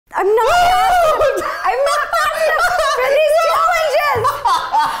I'm not fast enough. I'm not fast enough for these challenges.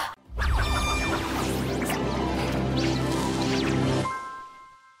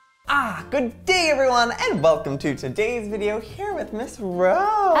 Good day everyone, and welcome to today's video here with Miss Rose.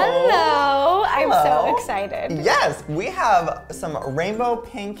 Hello. I'm so Hello. excited. Yes, we have some rainbow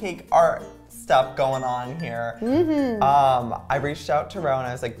pancake art stuff going on here. I reached out to Ro and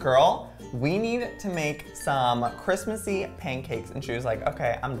I was like, girl, we need to make some Christmassy pancakes. And she was like,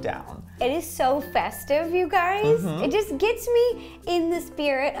 okay, I'm down. It is so festive, you guys. It just gets me in the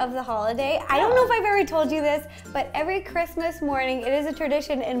spirit of the holiday. I don't know if I've ever told you this, but every Christmas morning, it is a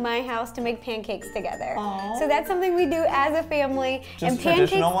tradition in my house to make pancakes together. Aww. So that's something we do as a family. Just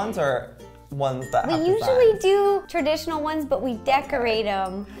traditional ones or ones that have We usually do traditional ones, but we decorate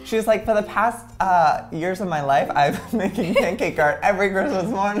them. She was like, for the past years of my life, I've been making pancake art every Christmas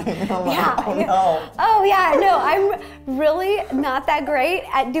morning. I'm like, oh no. Oh yeah, no, I'm really not that great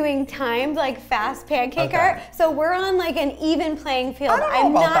at doing timed, like fast pancake art. So we're on like an even playing field.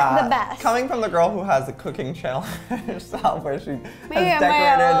 I'm not the best. Coming from the girl who has a cooking channel herself, where she has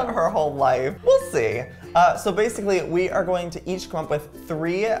decorated her whole life. We'll see. So basically, we are going to each come up with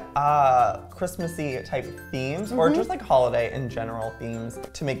 3 Christmassy type themes, or just like holiday in general themes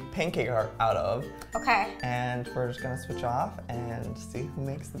to make pancake art out of. Okay. And we're just gonna switch off and see who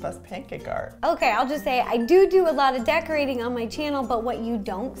makes the best pancake art. Okay, I'll just say I do a lot of decorating on my channel, but what you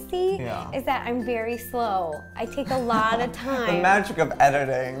don't see is that I'm very slow. I take a lot of time. The magic of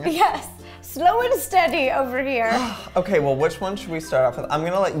editing. Yes. Slow and steady over here. Okay, well, which one should we start off with? I'm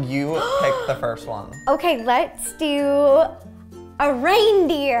gonna let you pick the first one. Okay, let's do a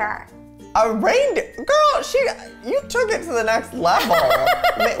reindeer. A reindeer? Girl, you took it to the next level.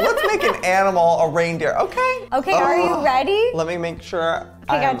 Let's make an animal a reindeer, okay? Okay, are you ready? Let me make sure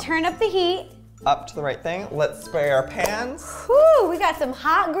Okay, gotta turn up the heat. Up to the right thing. Let's spray our pans. Whew, we got some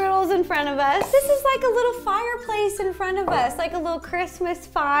hot griddles in front of us. This is like a little fireplace in front of us, like a little Christmas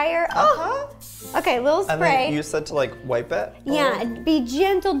fire. Okay, little spray. And then you said to like wipe it? Yeah, be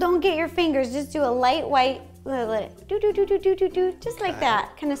gentle, don't get your fingers. Just do a light wipe. Let it do, just like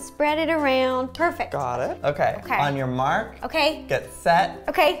that. Kind of spread it around. Perfect. Got it. Okay. On your mark. Okay. Get set.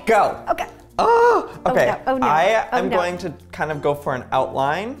 Okay. Go. Okay. Oh, okay. Oh no. I am going to kind of go for an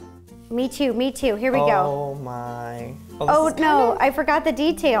outline. Me too, me too. Here we go. Oh my. Oh no, I forgot the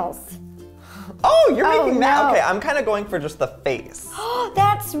details. Oh, you're making that? Okay, I'm kind of going for just the face. Oh,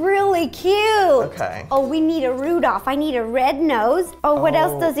 that's really cute. Okay. Oh, we need a Rudolph. I need a red nose. Oh, what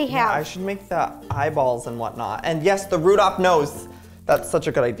else does he have? Yeah, I should make the eyeballs and whatnot. And yes, the Rudolph nose. That's such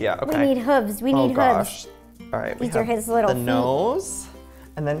a good idea. Okay. We need hooves. We need hooves. All right. These are his little feet. The nose,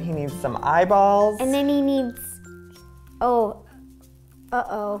 and then he needs some eyeballs. And then he needs. Oh.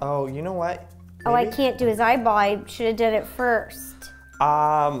 Uh-oh. Oh, you know what? Maybe? Oh, I can't do his eyeball. I should have done it first.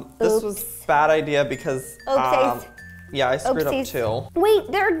 This was a bad idea because yeah, I screwed up too. Wait,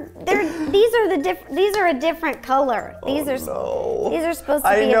 these are a different color. These are supposed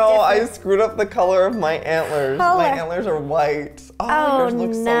to be I know, I screwed up the color of my antlers. My antlers are white. Oh, yours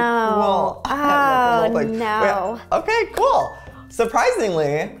looks so cool. Oh no. Wait, okay, cool.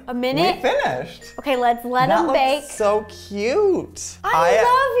 Surprisingly, we finished. Okay, let's let them bake. Looks so cute. I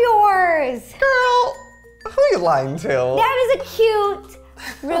love yours. Girl, who are you lying to? That is a cute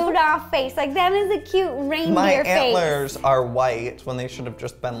Rudolph face. Like, that is a cute reindeer face. My antlers are white when they should have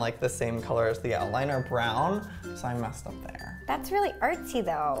just been like the same color as the outline, or brown, so I messed up there. That's really artsy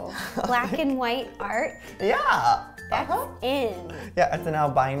though. Black and white art. Yeah. That's in. Yeah, it's an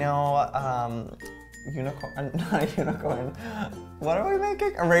albino unicorn, not a unicorn. What are we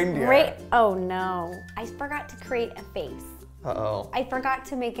making? A reindeer. Oh no. I forgot to create a face. Uh-oh. I forgot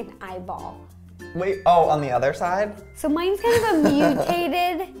to make an eyeball. Wait, oh, on the other side? So mine's kind of a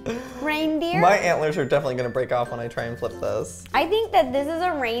mutated reindeer. My antlers are definitely gonna break off when I try and flip this. I think that this is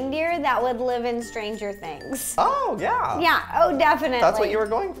a reindeer that would live in Stranger Things. Oh, yeah. Yeah, oh, definitely. That's what you were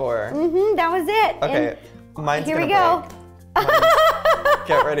going for. Mm-hmm, that was it. Okay, mine's here gonna we go.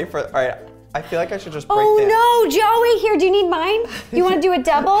 Get ready for, all right. I feel like I should just break Oh no, Joey, here, do you need mine? You wanna do a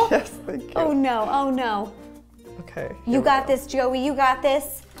double? Yes, thank you. Oh no, oh no. Okay. You got this, Joey, you got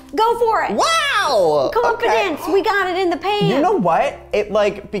this. Go for it. Wow! Confidence, we got it in the pan. You know what? It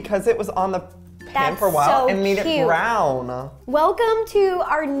because it was on the pan for a while, it made it brown. Welcome to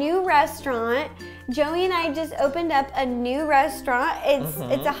our new restaurant. Joey and I just opened up a new restaurant.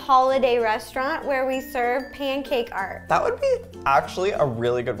 It's a holiday restaurant where we serve pancake art. That would be actually a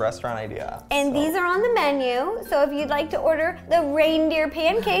really good restaurant idea. And these are on the menu. So if you'd like to order the reindeer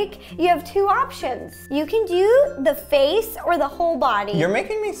pancake, you have two options. You can do the face or the whole body. You're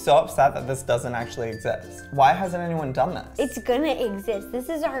making me so upset that this doesn't actually exist. Why hasn't anyone done this? It's gonna exist. This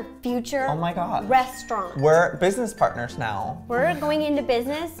is our future restaurant. We're business partners now. We're going into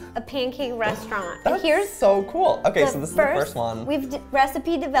business, a pancake restaurant. That's so cool. Okay, so this is the first one. We've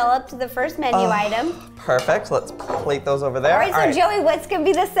recipe developed the first menu item. Perfect. Let's plate those over there. All right, so Joey, what's gonna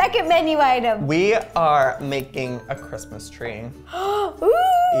be the second menu item? We are making a Christmas tree. Ooh.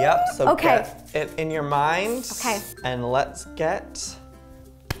 Yep, so get it in your mind. Okay. And let's get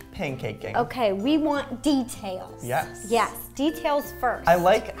pancaking. Okay, we want details. Yes. Yes, details first. I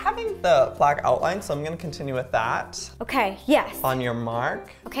like having the black outline, so I'm gonna continue with that. Okay, yes. On your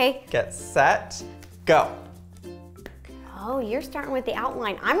mark. Okay. Get set, go. Oh, you're starting with the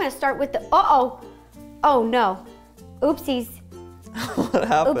outline. I'm gonna start with the, uh-oh. Oh no, oopsies. What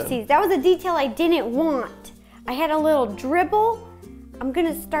happened? Oopsies, that was a detail I didn't want. I had a little dribble. I'm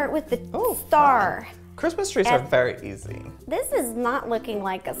gonna start with the star. Fun. Christmas trees are very easy. This is not looking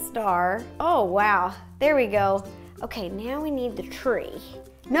like a star. Oh, wow. There we go. Okay, now we need the tree.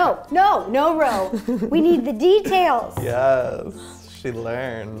 No, row. We need the details. Yes, she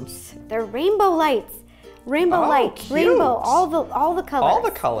learned. They're rainbow lights. Rainbow lights. Cute. Rainbow, all the colors. All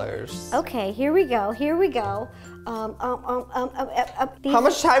the colors. Okay, here we go. How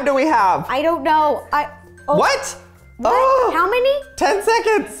much time do we have? I don't know. What? What? Oh, How many? 10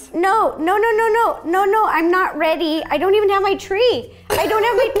 seconds. No, I'm not ready. I don't even have my tree. I don't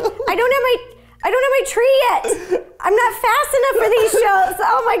have my tree yet. I'm not fast enough for these shows.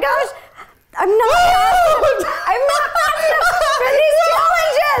 Oh my gosh. I'm not fast enough for these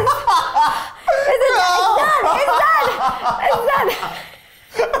challenges. It's done.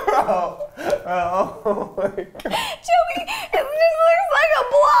 Oh my God. Joey, it just looks like a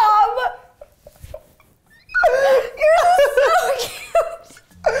blob. You're so cute.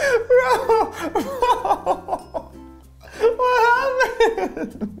 What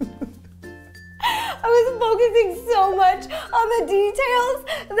happened? I was focusing so much on the details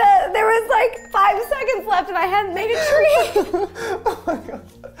that there was like 5 seconds left and I hadn't made a tree. Oh my God.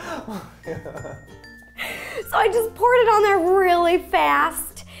 Oh, yeah. So I just poured it on there really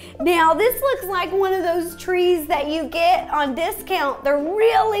fast. Now this looks like one of those trees that you get on discount. They're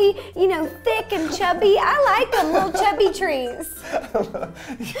really, thick and chubby. I like them, little chubby trees.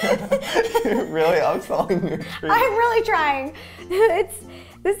 You're really upselling your tree. I'm really trying.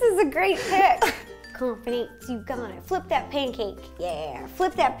 This is a great pick. Confidence, you got it. Flip that pancake. Yeah,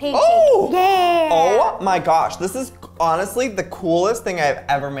 flip that pancake. Oh! Yeah. Oh my gosh, this is honestly the coolest thing I've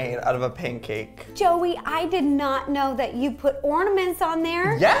ever made out of a pancake. Joey, I did not know that you put ornaments on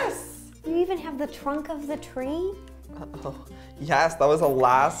there. Yes. You even have the trunk of the tree. Oh, yes, that was a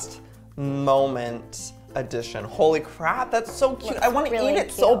last moment addition. Holy crap, that's so cute. I want to eat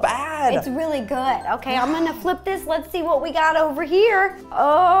it so bad. It's really good. Okay, I'm gonna flip this. Let's see what we got over here.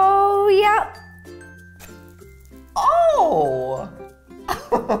 Oh, yep. Oh!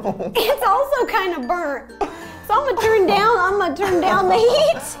 It's also kind of burnt. So I'm gonna turn down the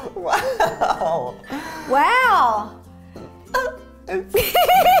heat. Wow. Wow.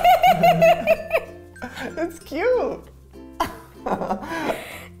 It's cute.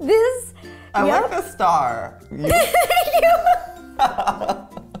 I like the star.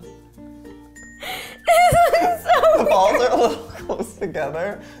 The balls are a little close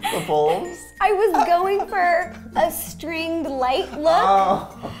together, the bulbs. I was going for a stringed light look.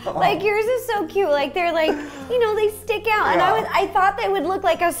 Oh. Like yours is so cute. Like they're like, they stick out. And I thought they would look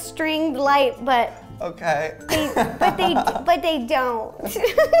like a stringed light, but okay. But they don't.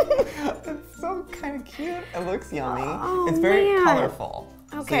 It's so kind of cute. It looks yummy. Oh, it's very colorful.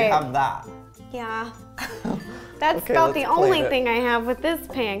 Okay. So you have that. Yeah. That's about the only thing I have with this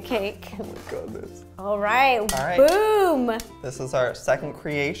pancake. Oh my goodness. All right. Boom. This is our second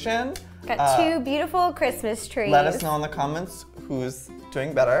creation. Got two beautiful Christmas trees. Let us know in the comments who's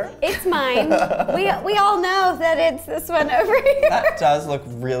doing better. It's mine. we all know that it's this one over here. That does look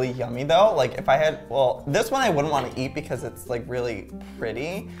really yummy though. Like if I had, this one I wouldn't want to eat because it's like really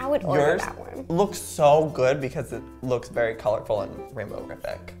pretty. I would order that one. Looks so good because it looks very colorful and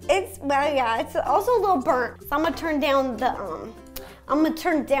rainbow-rific. It's also a little burnt. So I'm gonna turn down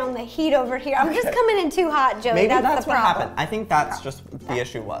the heat over here. I'm just coming in too hot, Joey. Maybe that's what happened. I think that's just the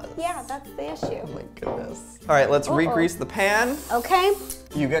issue was. Yeah, that's the issue. Oh my goodness. All right, let's re-grease the pan. Okay.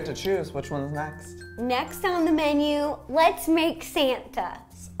 You get to choose which one's next. Next on the menu, let's make Santa.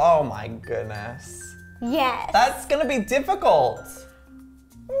 Oh my goodness. Yes. That's gonna be difficult.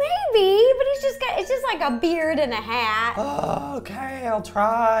 Maybe, but it's just like a beard and a hat. Oh, okay, I'll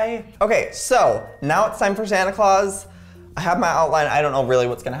try. Okay, so now it's time for Santa Claus. I have my outline. I don't know really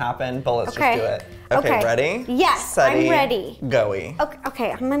what's gonna happen, but let's just do it. Okay, ready? Yes, Steady, I'm ready. Go-y.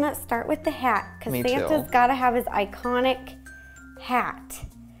 Okay, I'm gonna start with the hat because Me Santa's too. gotta have his iconic hat.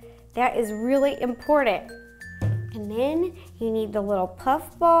 That is really important. And then you need the little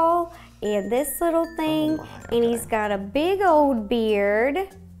puff ball and this little thing. Oh my, and he's got a big old beard.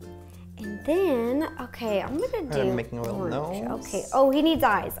 And then, okay, I'm gonna making a little orange. nose. Okay, oh, he needs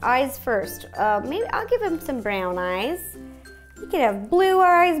eyes. Eyes first. Maybe I'll give him some brown eyes. You can have blue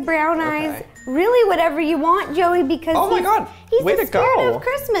eyes, brown eyes, really whatever you want, Joey, because he's way the to spirit go. of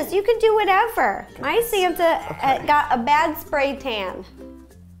Christmas. You can do whatever. My Santa got a bad spray tan,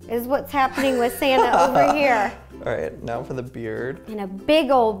 is what's happening with Santa over here. All right, now for the beard. And a big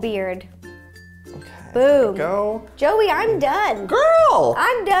old beard. Okay, Boom. Go. Joey, I'm done. Girl!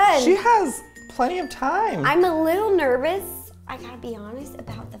 I'm done. She has plenty of time. I'm a little nervous, I gotta be honest,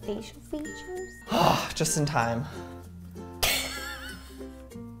 about the facial features. Just in time.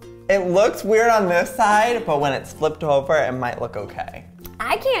 It looks weird on this side, but when it's flipped over, it might look okay.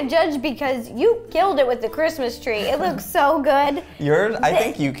 I can't judge because you killed it with the Christmas tree. It looks so good. I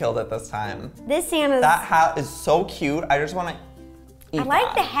think you killed it this time. This Santa's... That hat is so cute. I just want to eat I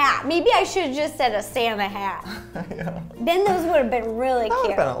like the hat. Maybe I should have just said a Santa hat. Yeah. Then those would have been really That would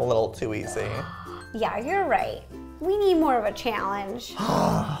cute. have been a little too easy. Yeah, you're right. We need more of a challenge.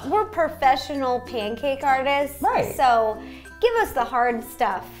 We're professional pancake artists. Right. So give us the hard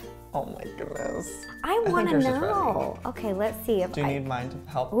stuff. Oh my goodness. I want to yours is know. Okay, let's see if Do you need mine to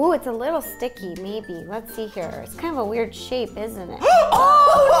help? Ooh, it's a little sticky, maybe. Let's see here. It's kind of a weird shape, isn't it?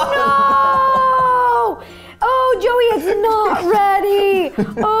 Oh, no! Oh, Joey, it's not ready.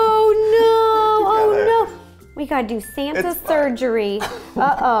 Oh, no. Oh, no. We got to do Santa surgery.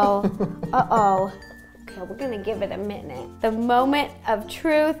 Uh-oh. Uh-oh. Okay, we're going to give it a minute. The moment of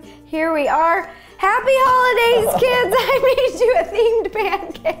truth. Here we are. Happy holidays, kids. I made you a themed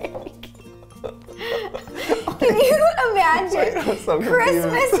pancake. Can you imagine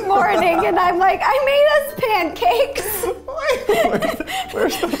Christmas morning and I'm like, I made us pancakes.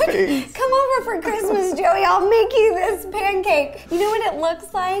 Where's the face? Come over for Christmas, Joey. I'll make you this pancake. You know what it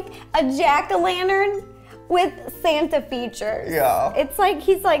looks like? A jack-o'-lantern with Santa features. Yeah. It's like,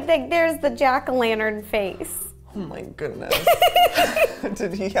 he's like, there's the jack-o'-lantern face. Oh my goodness.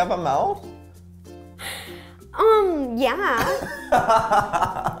 Did he have a mouth? Yeah.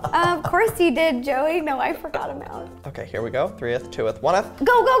 Of course he did, Joey. No, I forgot about it. Okay, here we go. 3th, 2th, 1th.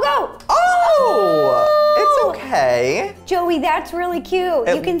 Go, go, go! Oh! It's okay. Joey, that's really cute.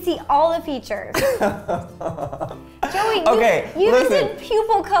 You can see all the features. Joey, you did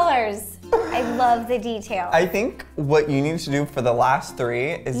pupil colors. I love the detail. I think what you need to do for the last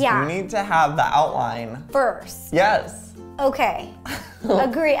 3 is you need to have the outline first. Yes. Okay.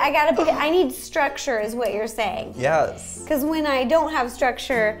 Agree. I need structure is what you're saying. Yes. Because when I don't have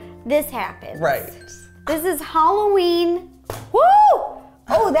structure, this happens. Right. This is Halloween. Woo!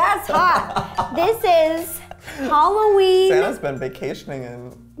 Oh, that's hot. This is Halloween. Santa's been vacationing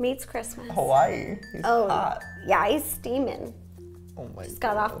in meets Christmas. Hawaii. He's hot. Yeah, he's steaming. Oh my Just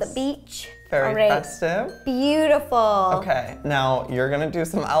got off the beach. Very festive. Beautiful. Okay, now you're gonna do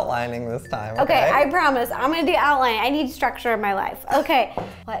some outlining this time, okay? I promise. I'm gonna do outlining. I need structure in my life. Okay,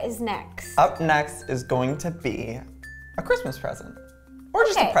 what is next? Up next is going to be a Christmas present. Or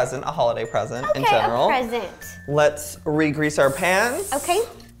just a present, a holiday present in general. Okay, a present. Let's re-grease our pans. Okay,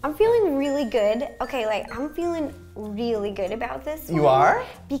 I'm feeling really good. Okay, I'm feeling really good about this one. You are?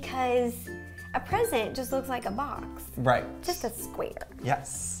 Because a present just looks like a box. Right. Just a square.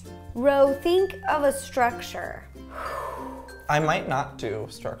 Yes. Ro, think of a structure. I might not do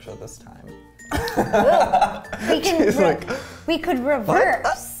structure this time. We could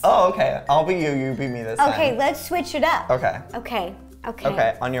reverse. Oh, okay. I'll be you, you be me this time. Okay, let's switch it up. Okay. Okay.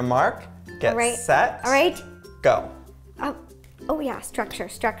 Okay, on your mark, get set. All right. Go. Oh yeah, structure.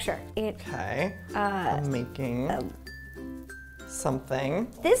 Okay. I'm making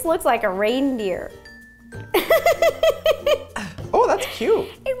something. This looks like a reindeer. Oh, that's cute.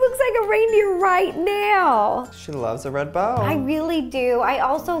 It looks like a reindeer right now. She loves a red bow. I really do. I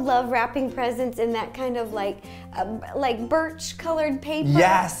also love wrapping presents in that kind of like birch colored paper.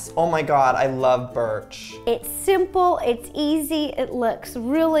 Yes, oh my God, I love birch. It's simple, it's easy, it looks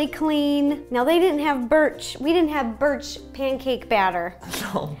really clean. Now they didn't have birch, we didn't have birch pancake batter.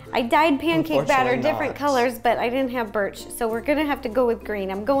 No. I dyed pancake batter different not. colors, but I didn't have birch, so we're gonna have to go with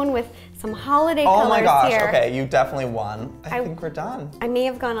green. I'm going with some holiday Oh colors my gosh, here. okay, you definitely won. I think we're done. I may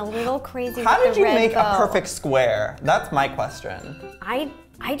have gone a little crazy How with did the you red make bow. a perfect square? That's my question.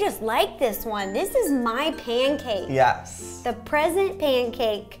 I just like this one. This is my pancake. Yes. The present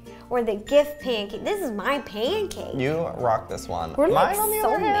pancake or the gift pancake. This is my pancake. You rock this one. We're like Mine, on the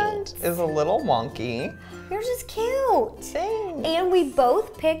other hand, is a little wonky. Yours is cute. Thanks. And we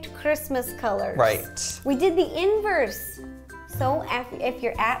both picked Christmas colors. Right. We did the inverse. So if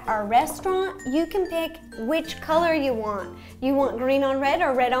you're at our restaurant, you can pick which color you want. You want green on red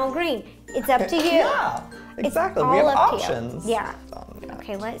or red on green. It's up to you. Yeah, exactly. We have options. Yeah.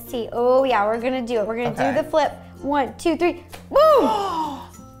 Okay, let's see. Oh yeah, we're gonna do it. We're gonna do the flip. 1, 2, 3, boom!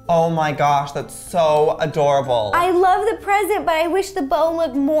 Oh my gosh, that's so adorable. I love the present, but I wish the bow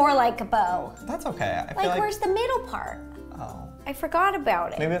looked more like a bow. That's okay. I feel Like where's the middle part? Oh. I forgot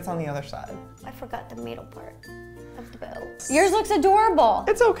about it. Maybe it's on the other side. I forgot the middle part of the bow. Yours looks adorable.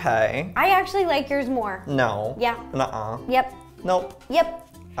 It's okay. I actually like yours more. No. Yeah. Nuh-uh. Yep. Nope. Yep.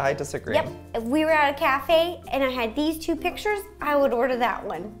 I disagree. Yep. If we were at a cafe and I had these two pictures, I would order that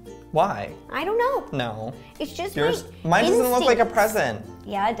one. Why? I don't know. No. It's just Mine doesn't look like a instincts. present.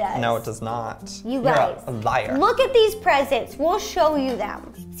 Yeah, it does. No, it does not. You guys, You're a liar. look at these presents. We'll show you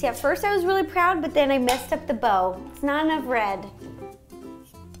them. See, at first I was really proud, but then I messed up the bow. It's not enough red.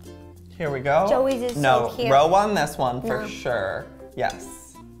 Here we go. Joey's is so cute. No, row on this one for sure.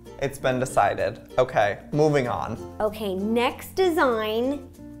 Yes. It's been decided. Okay, moving on. Okay, next design.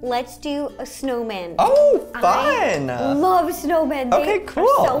 Let's do a snowman. Oh, fun! I love snowmen. They Okay, cool.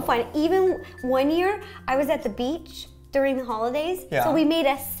 are so fun. Even one year, I was at the beach during the holidays, so we made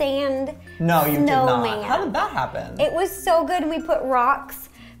a sand No, you snowman. did not. How did that happen? It was so good, and we put rocks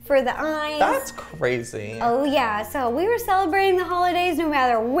for the eyes. That's crazy. Oh yeah, so we were celebrating the holidays no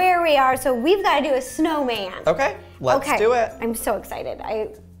matter where we are, so we've got to do a snowman. Okay, let's do it. I'm so excited.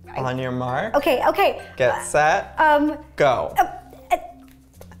 On your mark. Okay. Get set. Go.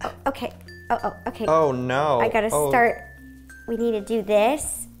 Okay. Okay. Oh no. I gotta start. We need to do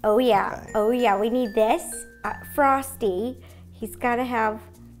this. Oh yeah. Okay. Oh yeah. We need this. Frosty. He's gotta have a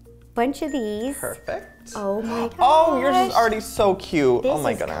bunch of these. Perfect. Oh my gosh. Oh, yours is already so cute. This oh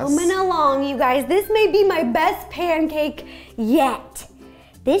my is goodness. coming along, you guys. This may be my best pancake yet.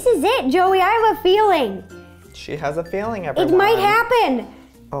 This is it, Joey. I have a feeling. She has a feeling, everyone. It might happen.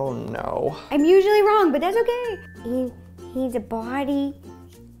 Oh no. I'm usually wrong, but that's okay. He needs a body.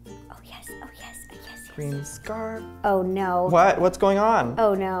 Oh yes. Green scarf. Oh no. What? What's going on?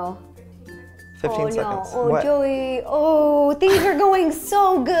 Oh no. 15 seconds. Oh, What? Joey. Oh, things are going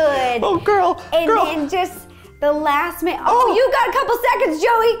so good. Oh, girl. And girl. then just the last minute. Oh, you got a couple seconds,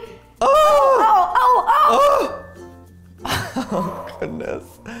 Joey. Oh. Oh. Oh,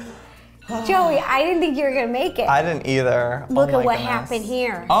 goodness. Joey, I didn't think you were going to make it. I didn't either. Look oh at what goodness. happened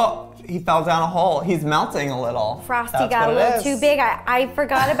here. Oh, he fell down a hole. He's melting a little. Frosty That's got a what it little is. too big. I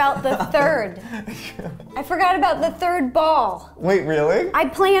forgot about the third. I forgot about the third ball. Wait, really? I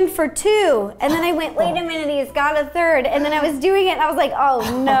planned for 2, and then I went, wait a minute, he's got a third. And then I was doing it, and I was like,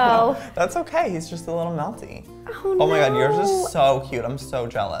 oh no. That's okay. He's just a little melty. Oh no. Oh my God, yours is so cute. I'm so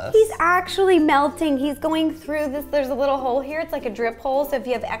jealous. He's actually melting. He's going through this. There's a little hole here. It's like a drip hole. So if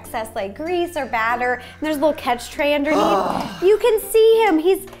you have excess like grease or batter, and there's a little catch tray underneath, you can see him.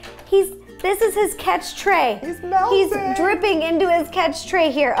 This is his catch tray. He's melting. He's dripping into his catch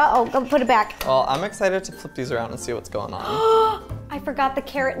tray here. Uh-oh, go put it back. Well, I'm excited to flip these around and see what's going on. I forgot the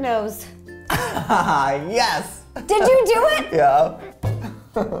carrot nose. Yes. Did you do it? Yeah.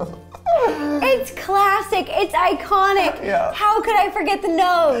 It's classic. It's iconic. Yeah. How could I forget the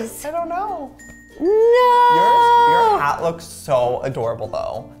nose? I don't know. No. Your hat looks so adorable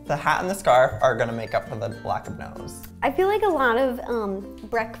though. The hat and the scarf are gonna make up for the lack of nose. I feel like a lot of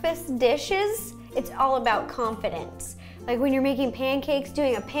breakfast dishes, it's all about confidence. Like when you're making pancakes,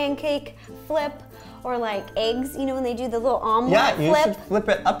 doing a pancake flip, or like eggs, you know, when they do the little omelet Yeah, you flip. should flip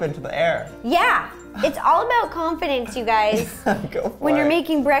it up into the air. Yeah, it's all about confidence, you guys. Go for When you're it.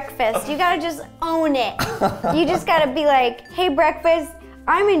 making breakfast, you gotta just own it. You just gotta be like, hey breakfast,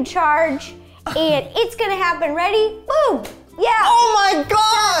 I'm in charge, and it's gonna happen. Ready? Boom! Yeah! Oh my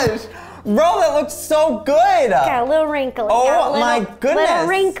gosh! Bro, that looks so good! Got a little wrinkly. Oh my goodness! Little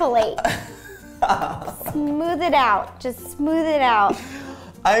wrinkly. Smooth it out. Just smooth it out.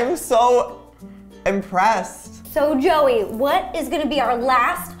 I'm so impressed. So Joey, what is gonna be our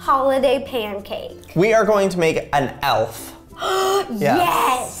last holiday pancake? We are going to make an elf.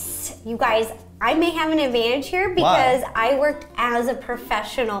 Yes! You guys, I may have an advantage here because I worked as a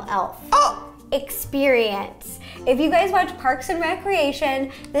professional elf. Experience. If you guys watch Parks and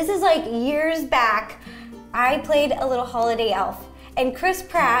Recreation, this is like years back, I played a little holiday elf. And Chris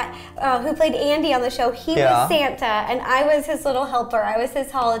Pratt, who played Andy on the show, he was Santa, and I was his little helper. I was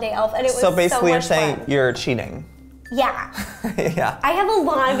his holiday elf, and it was so much fun. So basically you're saying you're cheating. Yeah. Yeah. I have a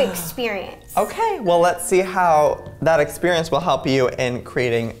lot of experience. Okay, well let's see how that experience will help you in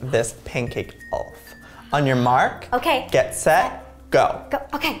creating this pancake elf. On your mark, get set, go.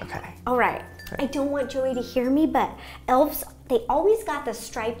 Okay. All right. I don't want Joey to hear me, but elves, they always got the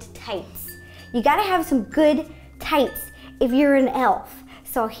striped tights. You gotta have some good tights if you're an elf.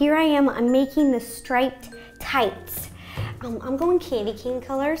 So here I am, I'm making the striped tights. I'm going candy cane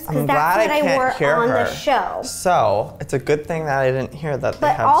colors because that's what I wore on the show. So it's a good thing that I didn't hear that they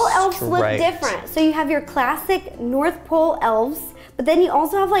have all elves look different. So you have your classic North Pole elves, but then you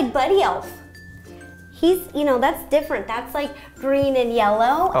also have like Buddy Elf. He's, you know, that's different. That's like green and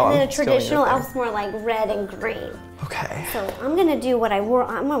yellow, and then a traditional elf's more like red and green. Okay. So I'm gonna do what I wore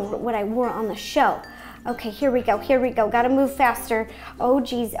on the show. Okay, here we go. Gotta move faster. Oh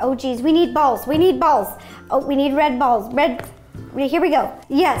geez, we need balls. Oh, we need red balls. Here we go.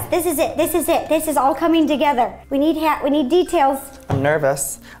 Yes, this is it. This is all coming together. We need details. I'm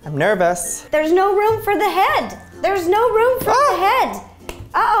nervous. There's no room for the head. There's the head.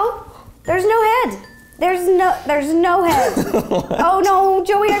 Uh-oh, there's no head. There's no head. Oh no,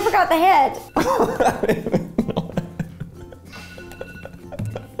 Joey, I forgot the head.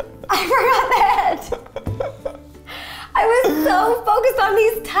 I forgot the head. I was so focused on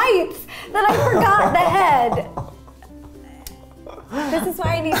these tights that I forgot the head. This is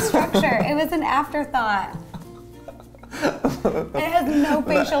why I need structure. It was an afterthought. It has no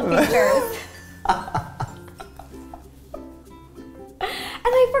facial features.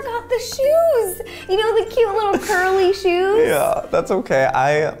 And I forgot the shoes. You know, the cute little curly shoes? Yeah, that's okay.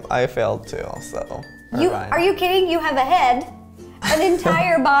 I failed too, so. Are you kidding? You have a head, an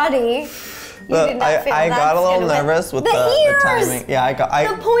entire body. I got a little nervous with the timing. Yeah,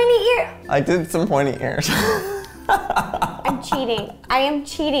 the pointy ear. I did some pointy ears. I'm cheating. I am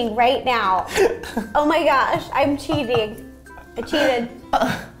cheating right now. Oh my gosh, I'm cheating. I cheated.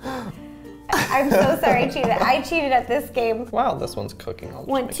 I'm so sorry I cheated. I cheated at this game. Wow, this one's cooking. I'll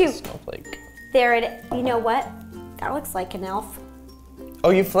 1, 2. Snowflake. There it is. You know what? That looks like an elf. Oh,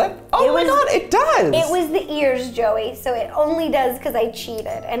 you flip? Oh my God, it does! It was the ears, Joey, so it only does because I cheated.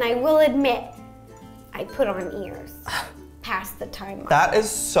 And I will admit, I put on ears past the time mark. That is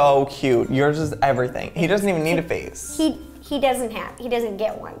so cute. Yours is everything. He doesn't even need a face. He doesn't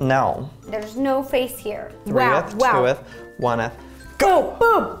get one. No. There's no face here. 3th, 2th, 1th. Go!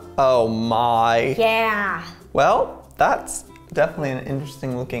 Boom! Oh my. Yeah. Well, that's definitely an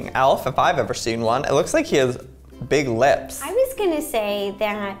interesting looking elf if I've ever seen one. It looks like he has big lips. I was gonna say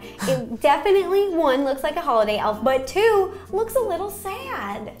that it definitely, 1, looks like a holiday elf, but 2, looks a little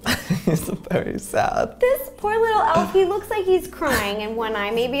sad. He's very sad. This poor little elf, he looks like he's crying in one eye,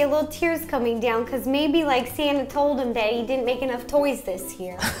 maybe a little tears coming down, because maybe like Santa told him that he didn't make enough toys this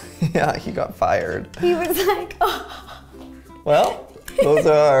year. Yeah, he got fired. He was like, oh. Well, those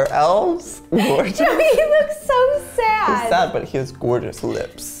are our elves. Gorgeous. He looks so sad. He's sad, but he has gorgeous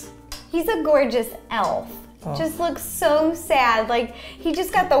lips. He's a gorgeous elf. Oh. Just looks so sad. Like, he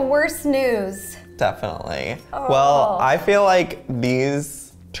just got the worst news. Definitely. Oh. Well, I feel like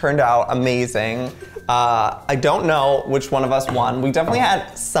these turned out amazing. I don't know which one of us won. We definitely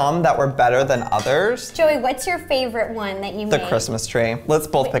had some that were better than others. Joey, what's your favorite one that you made? The Christmas tree. Let's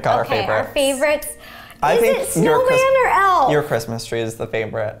both pick out our favorites. Our favorites. I think it snowman or elf? Your Christmas tree is the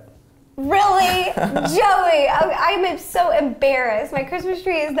favorite. Really? Joey, I'm so embarrassed. My Christmas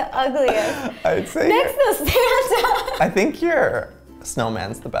tree is the ugliest. I'd say next to Santa. I think your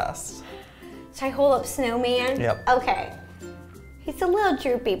snowman's the best. Should I hold up snowman? Yep. Okay. He's a little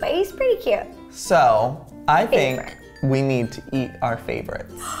droopy, but he's pretty cute. So, I think we need to eat our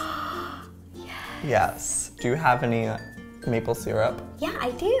favorites. Yes. Do you have any maple syrup? Yeah, I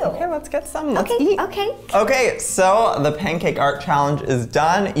do. Okay, let's get some. Let's eat. Okay. Okay, so the pancake art challenge is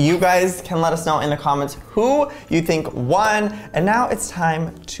done. You guys can let us know in the comments who you think won. And now it's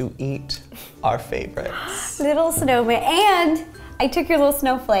time to eat our favorites. Little snowman. And I took your little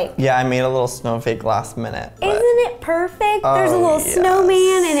snowflake. Yeah, I made a little snowflake last minute. Isn't it perfect? There's a little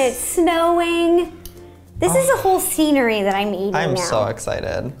snowman and it's snowing. This is a whole scenery that I'm eating now. I'm so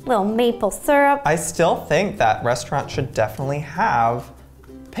excited. Little maple syrup. I still think that restaurants should definitely have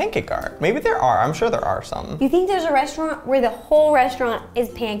pancake art. Maybe there are. I'm sure there are some. You think there's a restaurant where the whole restaurant is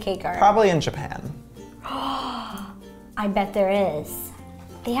pancake art? Probably in Japan. I bet there is.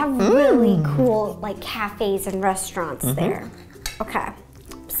 They have really cool like cafes and restaurants there. Okay.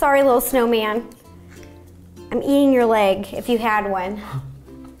 Sorry, little snowman. I'm eating your leg if you had one.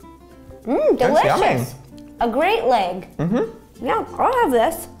 Delicious. A great leg. Yeah, I'll have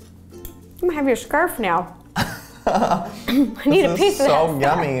this. I'm gonna have your scarf now. I need a piece of that. So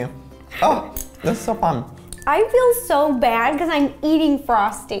yummy. Oh, this is so fun. I feel so bad because I'm eating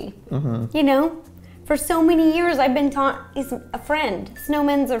Frosty. You know? For so many years I've been taught he's a friend.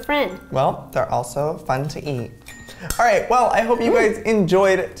 Snowman's a friend. Well, they're also fun to eat. All right, well, I hope you guys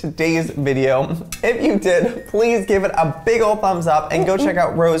enjoyed today's video. If you did, please give it a big old thumbs up and go check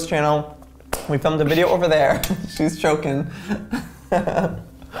out Rose's channel. We filmed a video over there. She's choking. Joey,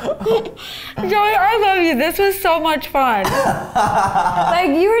 I love you. This was so much fun. Like,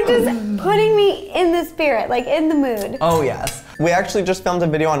 you were just putting me in the spirit, like in the mood. Oh, yes. We actually just filmed a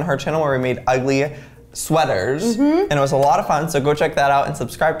video on her channel where we made ugly sweaters, and it was a lot of fun, so go check that out and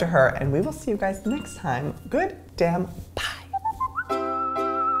subscribe to her, and we will see you guys next time. Good damn bye.